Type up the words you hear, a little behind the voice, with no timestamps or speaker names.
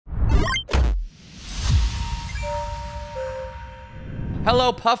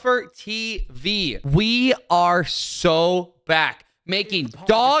Hello, Puffer TV. We are so back making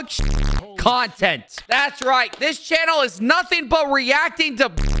dog content. That's right. This channel is nothing but reacting to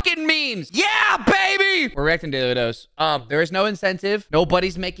fucking memes. Yeah, baby. We're reacting to daily dose. There is no incentive.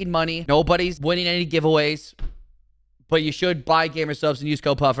 Nobody's making money. Nobody's winning any giveaways. But you should buy gamer subs and use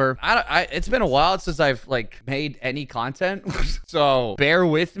code Puffer. It's been a while since I've like made any content, so bear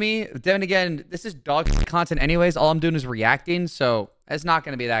with me. Then again, this is dog content anyways. All I'm doing is reacting, so it's not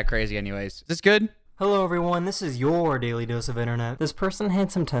gonna be that crazy anyways. Is this good? Hello everyone, this is your daily dose of internet. This person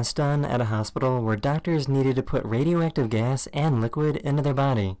had some tests done at a hospital where doctors needed to put radioactive gas and liquid into their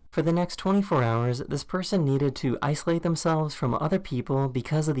body. For the next 24 hours, this person needed to isolate themselves from other people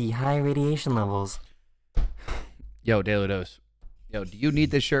because of the high radiation levels. Yo, daily dose. Yo, do you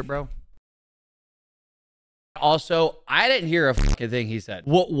need this shirt, bro? Also, I didn't hear a fucking thing he said.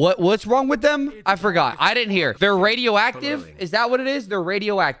 What's wrong with them? I forgot. I didn't hear. They're radioactive? Is that what it is? They're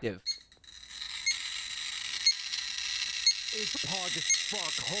radioactive. It's pog as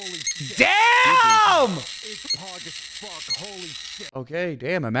fuck, holy shit. Damn! It's pog as fuck, holy shit. Okay,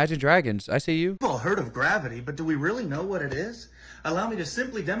 damn. Imagine Dragons. I see you. We've all heard of gravity, but do we really know what it is? Allow me to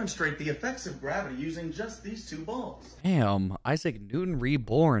simply demonstrate the effects of gravity using just these two balls. Damn. Isaac Newton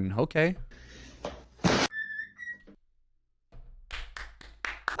reborn. Okay.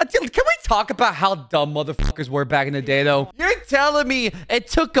 Can we talk about how dumb motherfuckers were back in the day, though? You're telling me it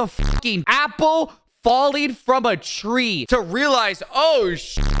took a fucking apple falling from a tree to realize, oh,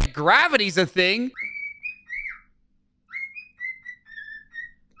 shit, gravity's a thing?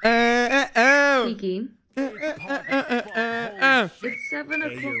 Speaking. It's 7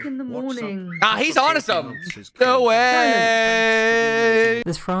 o'clock in the morning. Ah, he's onto something. No way.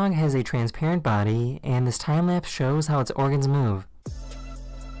 This frog has a transparent body, and this time-lapse shows how its organs move.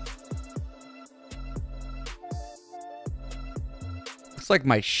 Looks like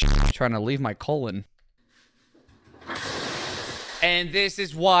my trying to leave my colon. And this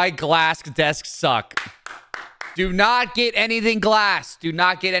is why glass desks suck. Do not get anything glass. Do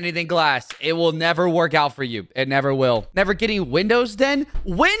not get anything glass. It will never work out for you. It never will. Never getting windows then?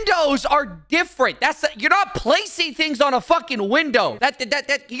 Windows are different. You're not placing things on a fucking window.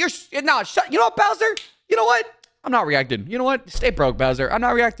 You're shut. You know what, Bowser? You know what? I'm not reacting. You know what? Stay broke, Bowser. I'm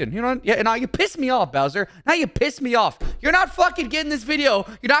not reacting. You know what? Yeah, now you piss me off, Bowser. Now you piss me off. You're not fucking getting this video.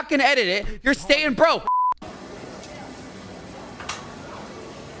 You're not gonna edit it. You're staying broke.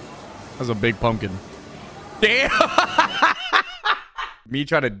 That's a big pumpkin. Damn. Me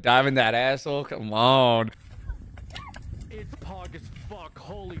trying to dive in that asshole? Come on. It's pog as fuck,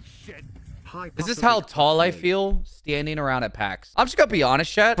 holy shit. Is this how tall I feel standing around at PAX? I'm just gonna be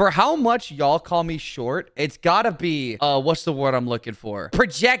honest, chat. For how much y'all call me short, it's gotta be, what's the word I'm looking for?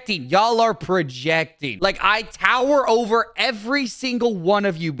 Projecting. Y'all are projecting. Like, I tower over every single one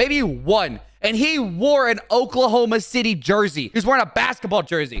of you. Maybe one. And he wore an Oklahoma City jersey. He was wearing a basketball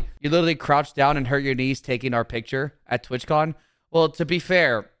jersey. You literally crouched down and hurt your knees taking our picture at TwitchCon. Well, to be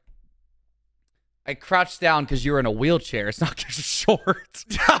fair, I crouched down because you were in a wheelchair. It's not because you're short.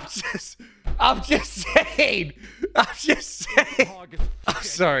 I'm just saying. I'm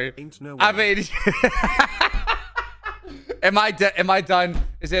sorry. I mean, am I done?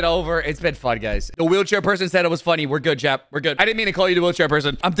 Is it over? It's been fun, guys. The wheelchair person said it was funny. We're good, chap. We're good. I didn't mean to call you the wheelchair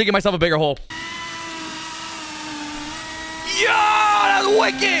person. I'm digging myself a bigger hole. Yo, that was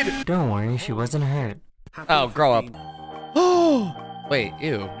wicked. Don't worry, she wasn't hurt. Oh, grow up. Oh, wait,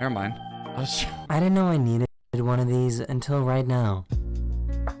 ew. Never mind. I didn't know I needed one of these until right now.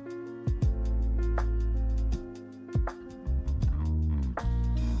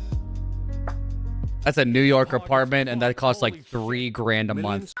 That's a New York apartment, and that costs like $3 grand a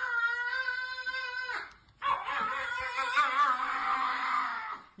month.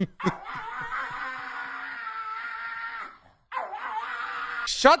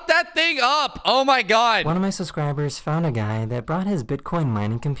 Shut that thing up! Oh my god! One of my subscribers found a guy that brought his Bitcoin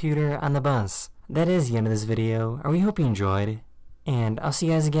mining computer on the bus. That is the end of this video. We hope you enjoyed, and I'll see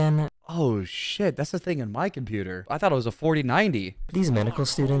you guys again. Oh shit, that's the thing in my computer. I thought it was a 4090. These medical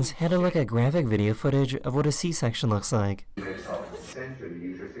students had to look at graphic video footage of what a C-section looks like.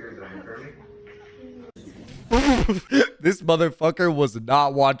 This motherfucker was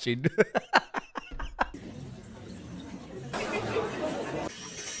not watching.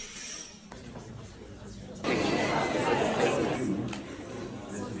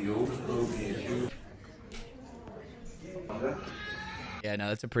 Yeah, no,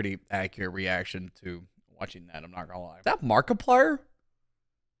 that's a pretty accurate reaction to watching that. I'm not gonna lie. Is that Markiplier?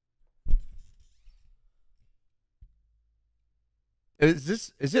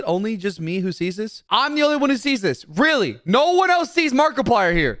 Is it only just me who sees this? I'm the only one who sees this. Really? No one else sees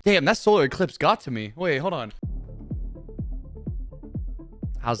Markiplier here. Damn, that solar eclipse got to me. Wait, hold on.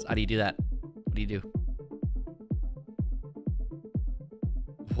 How do you do that? What do you do?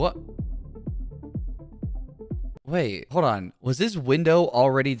 What? Wait, hold on. Was his window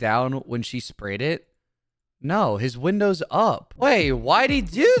already down when she sprayed it? No, his window's up. Wait, why'd he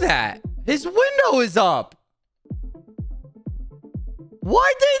do that? His window is up.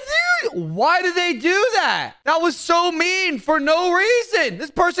 Why did they do that? That was so mean for no reason. This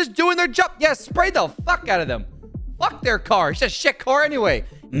person's doing their job. Yeah, spray the fuck out of them. Fuck their car. It's a shit car anyway.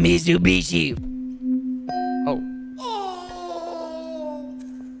 Mitsubishi. Oh.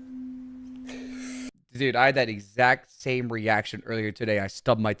 Dude, I had that exact same reaction earlier today. I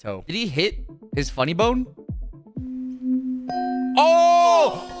stubbed my toe. Did he hit his funny bone?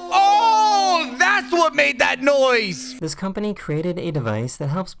 Oh! Oh! That's what made that noise! This company created a device that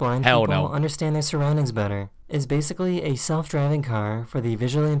helps blind Hell people no. understand their surroundings better. It's basically a self-driving car for the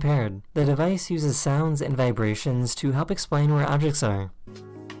visually impaired. The device uses sounds and vibrations to help explain where objects are.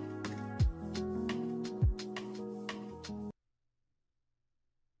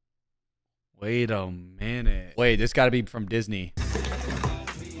 Wait a minute. Wait, this gotta be from Disney.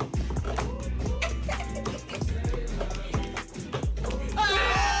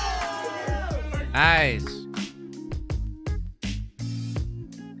 Nice.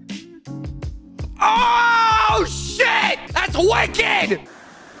 Oh, shit! That's wicked!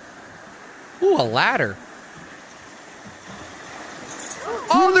 Ooh, a ladder.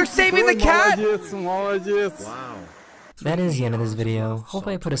 Oh, they're saving the cat? Wow. That is the end of this video. Hope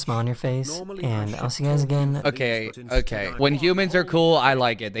I put a smile on your face, and I'll see you guys again. Okay, okay. When humans are cool, I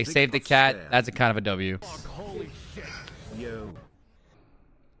like it. They save the cat. That's a kind of a W. Holy shit. Yo.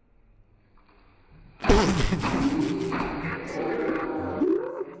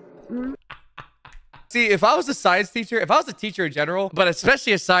 See, if I was a science teacher, if I was a teacher in general, but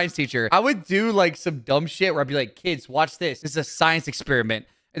especially a science teacher, I would do like some dumb shit where I'd be like, kids, watch this. This is a science experiment.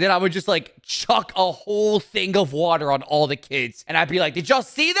 And then I would just like chuck a whole thing of water on all the kids. And I'd be like, did y'all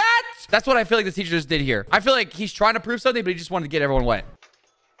see that? That's what I feel like the teacher just did here. I feel like he's trying to prove something, but he just wanted to get everyone wet.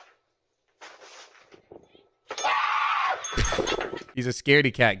 He's a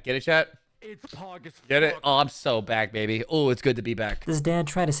scaredy cat. Get it, chat? It's pog as Get it? fuck. Oh, I'm so back, baby. Oh, it's good to be back. This dad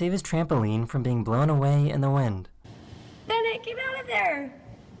tried to save his trampoline from being blown away in the wind. Bennett, get out of there.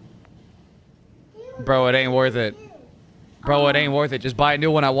 Bro, it ain't worth it. Bro, it ain't worth it. Just buy a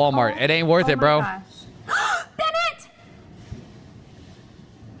new one at Walmart. It ain't worth it, bro. Bennett!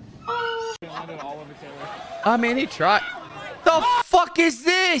 Oh. I mean, he tried. The fuck is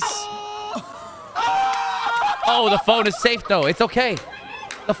this? Oh, the phone is safe, though. It's okay.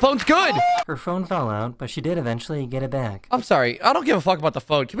 The phone's good. Her phone fell out, but she did eventually get it back. I'm sorry. I don't give a fuck about the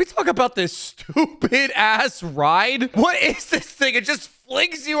phone. Can we talk about this stupid ass ride? What is this thing? It just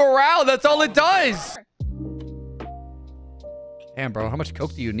flings you around. That's all it does. Damn, bro. How much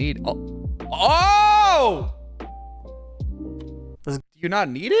coke do you need? Oh. Oh! Do you not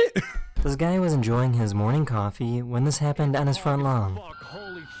need it? This guy was enjoying his morning coffee when this happened on his front lawn. Fuck,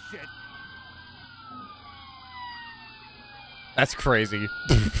 holy shit. That's crazy.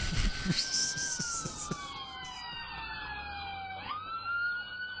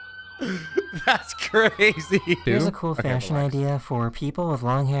 That's crazy. Here's a cool Okay, fashion relax. idea for people with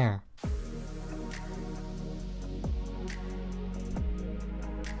long hair.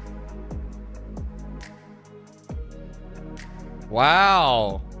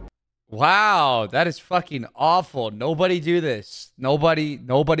 Wow. Wow, that is fucking awful. Nobody do this. Nobody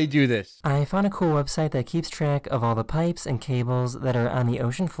do this. I found a cool website that keeps track of all the pipes and cables that are on the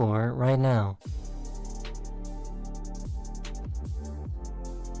ocean floor right now.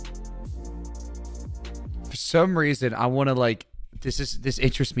 For some reason, I want to like this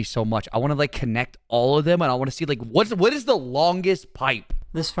interests me so much. I want to like connect all of them and I want to see like what is the longest pipe?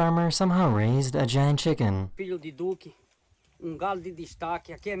 This farmer somehow raised a giant chicken. Filho de Duque, galo de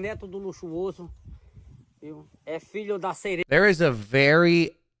destaque, aqui é neto do luxuoso, viu? É filho da sereia. There is a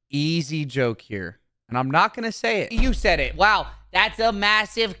very easy joke here, and I'm not going to say it. You said it. Wow, that's a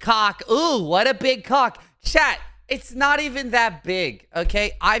massive cock. Ooh, what a big cock. Chat, it's not even that big,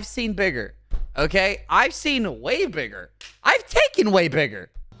 okay? I've seen bigger, okay? I've seen way bigger. I've taken way bigger.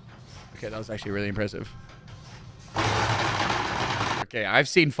 Okay, that was actually really impressive. Okay, I've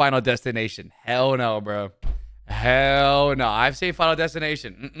seen Final Destination. Hell no, bro. Hell no. I've seen Final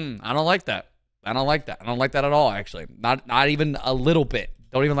Destination. I don't like that. I don't like that. I don't like that at all, actually. Not even a little bit.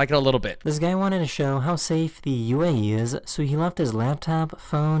 Don't even like it a little bit. This guy wanted to show how safe the UAE is, so he left his laptop,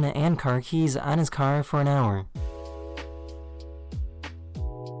 phone, and car keys on his car for an hour.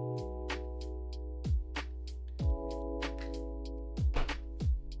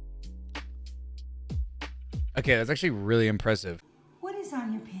 Okay, that's actually really impressive. What is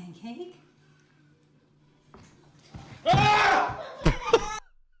on your pancake?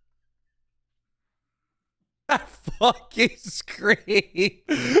 That fucking scream.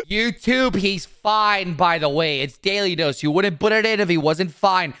 YouTube, he's fine, by the way. It's Daily Dose. You wouldn't put it in if he wasn't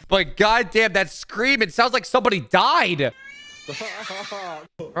fine. But goddamn, that scream, it sounds like somebody died.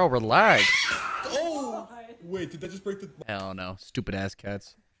 Bro, relax. Oh! Wait, did that just break the... Hell no. Stupid ass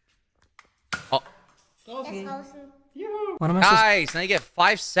cats. Oh. One of my Nice. Now you get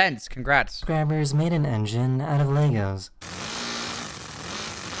 5 cents. Congrats. subscribers made an engine out of Legos.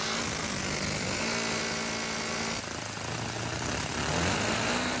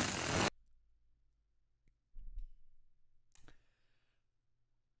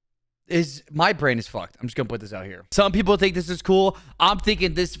 My brain is fucked. I'm just gonna put this out here. Some people think this is cool. I'm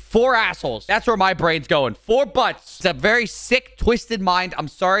thinking this 4 assholes. That's where my brain's going. 4 butts. It's a very sick, twisted mind. I'm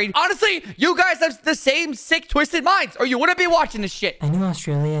sorry. Honestly, you guys have the same sick, twisted minds, or you wouldn't be watching this shit. I knew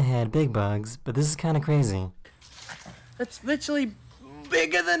Australia had big bugs, but this is kind of crazy. That's literally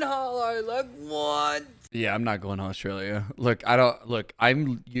bigger than Hollow. Like, what? Yeah, I'm not going to Australia. Look,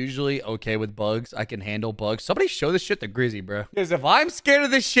 I'm usually okay with bugs. I can handle bugs. Somebody show this shit to Grizzy, bro. Because if I'm scared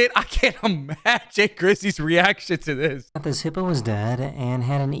of this shit, I can't imagine Grizzy's reaction to this. This hippo was dead and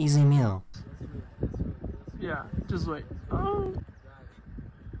had an easy meal. Yeah, just wait. Oh.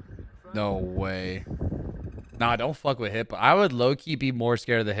 No way. Nah, don't fuck with hippo. I would low-key be more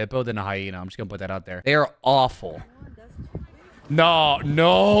scared of the hippo than a hyena. I'm just gonna put that out there. They are awful. No,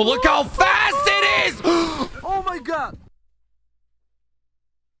 look how fast it is! Oh my god!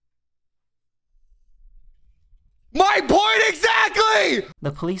 My point exactly!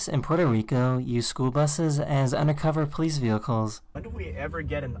 The police in Puerto Rico use school buses as undercover police vehicles. When do we ever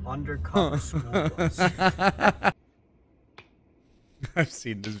get an undercover school bus? I've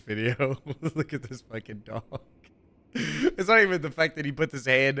seen this video. Look at this fucking dog. It's not even the fact that he put his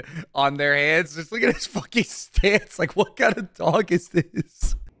hand on their hands. Just look at his fucking stance. Like, what kind of dog is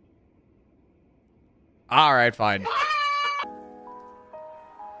this? All right, fine.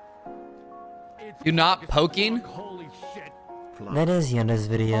 You're not poking? Holy shit. That is Yonda's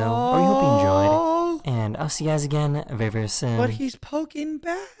video. I hope you enjoyed. And I'll see you guys again very, very soon. But he's poking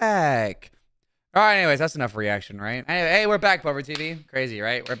back. All right, anyways, that's enough reaction, right? Anyway, hey, we're back, Puffer TV. Crazy,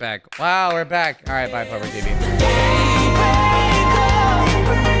 right? We're back. Wow, we're back. All right, bye, Puffer TV.